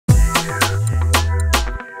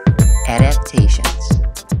Adaptations.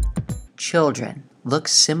 Children look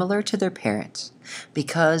similar to their parents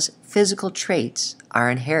because physical traits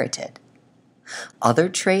are inherited. Other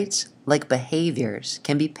traits, like behaviors,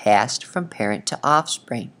 can be passed from parent to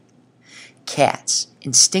offspring. Cats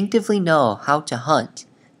instinctively know how to hunt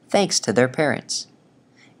thanks to their parents.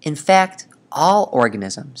 In fact, all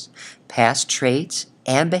organisms pass traits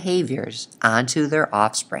and behaviors onto their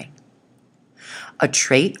offspring. A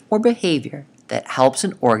trait or behavior that helps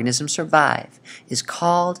an organism survive is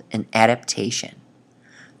called an adaptation.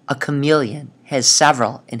 A chameleon has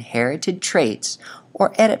several inherited traits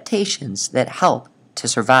or adaptations that help to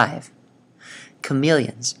survive.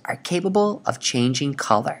 Chameleons are capable of changing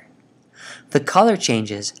color. The color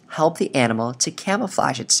changes help the animal to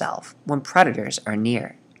camouflage itself when predators are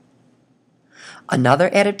near. Another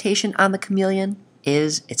adaptation on the chameleon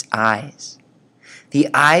is its eyes. The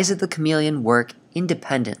eyes of the chameleon work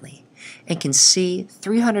independently and can see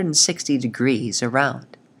 360 degrees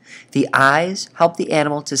around. The eyes help the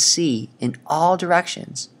animal to see in all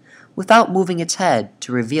directions without moving its head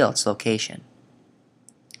to reveal its location.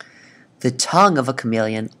 The tongue of a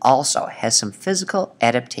chameleon also has some physical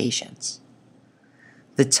adaptations.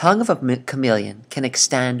 The tongue of a chameleon can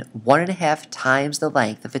extend 1.5 times the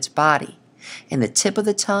length of its body, and the tip of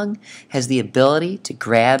the tongue has the ability to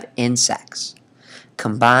grab insects.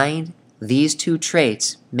 Combined, these two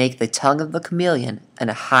traits make the tongue of the chameleon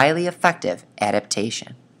a highly effective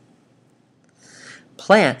adaptation.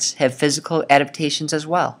 Plants have physical adaptations as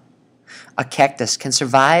well. A cactus can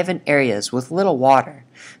survive in areas with little water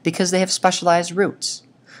because they have specialized roots.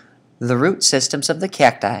 The root systems of the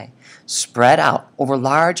cacti spread out over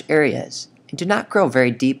large areas and do not grow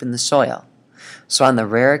very deep in the soil. So on the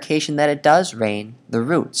rare occasion that it does rain, the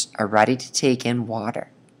roots are ready to take in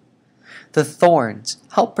water. The thorns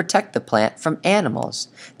help protect the plant from animals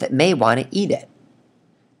that may want to eat it.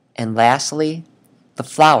 And lastly, the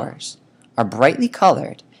flowers are brightly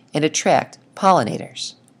colored and attract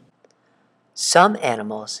pollinators. Some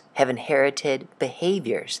animals have inherited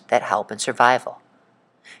behaviors that help in survival.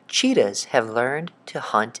 Cheetahs have learned to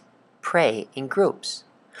hunt prey in groups.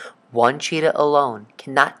 One cheetah alone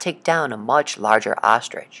cannot take down a much larger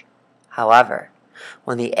ostrich. However,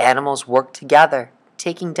 when the animals work together,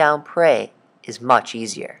 taking down prey is much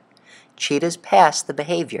easier. Cheetahs pass the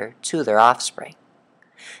behavior to their offspring.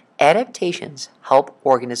 Adaptations help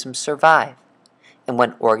organisms survive, and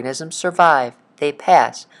when organisms survive, they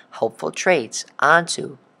pass helpful traits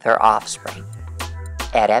onto their offspring.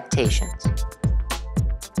 Adaptations.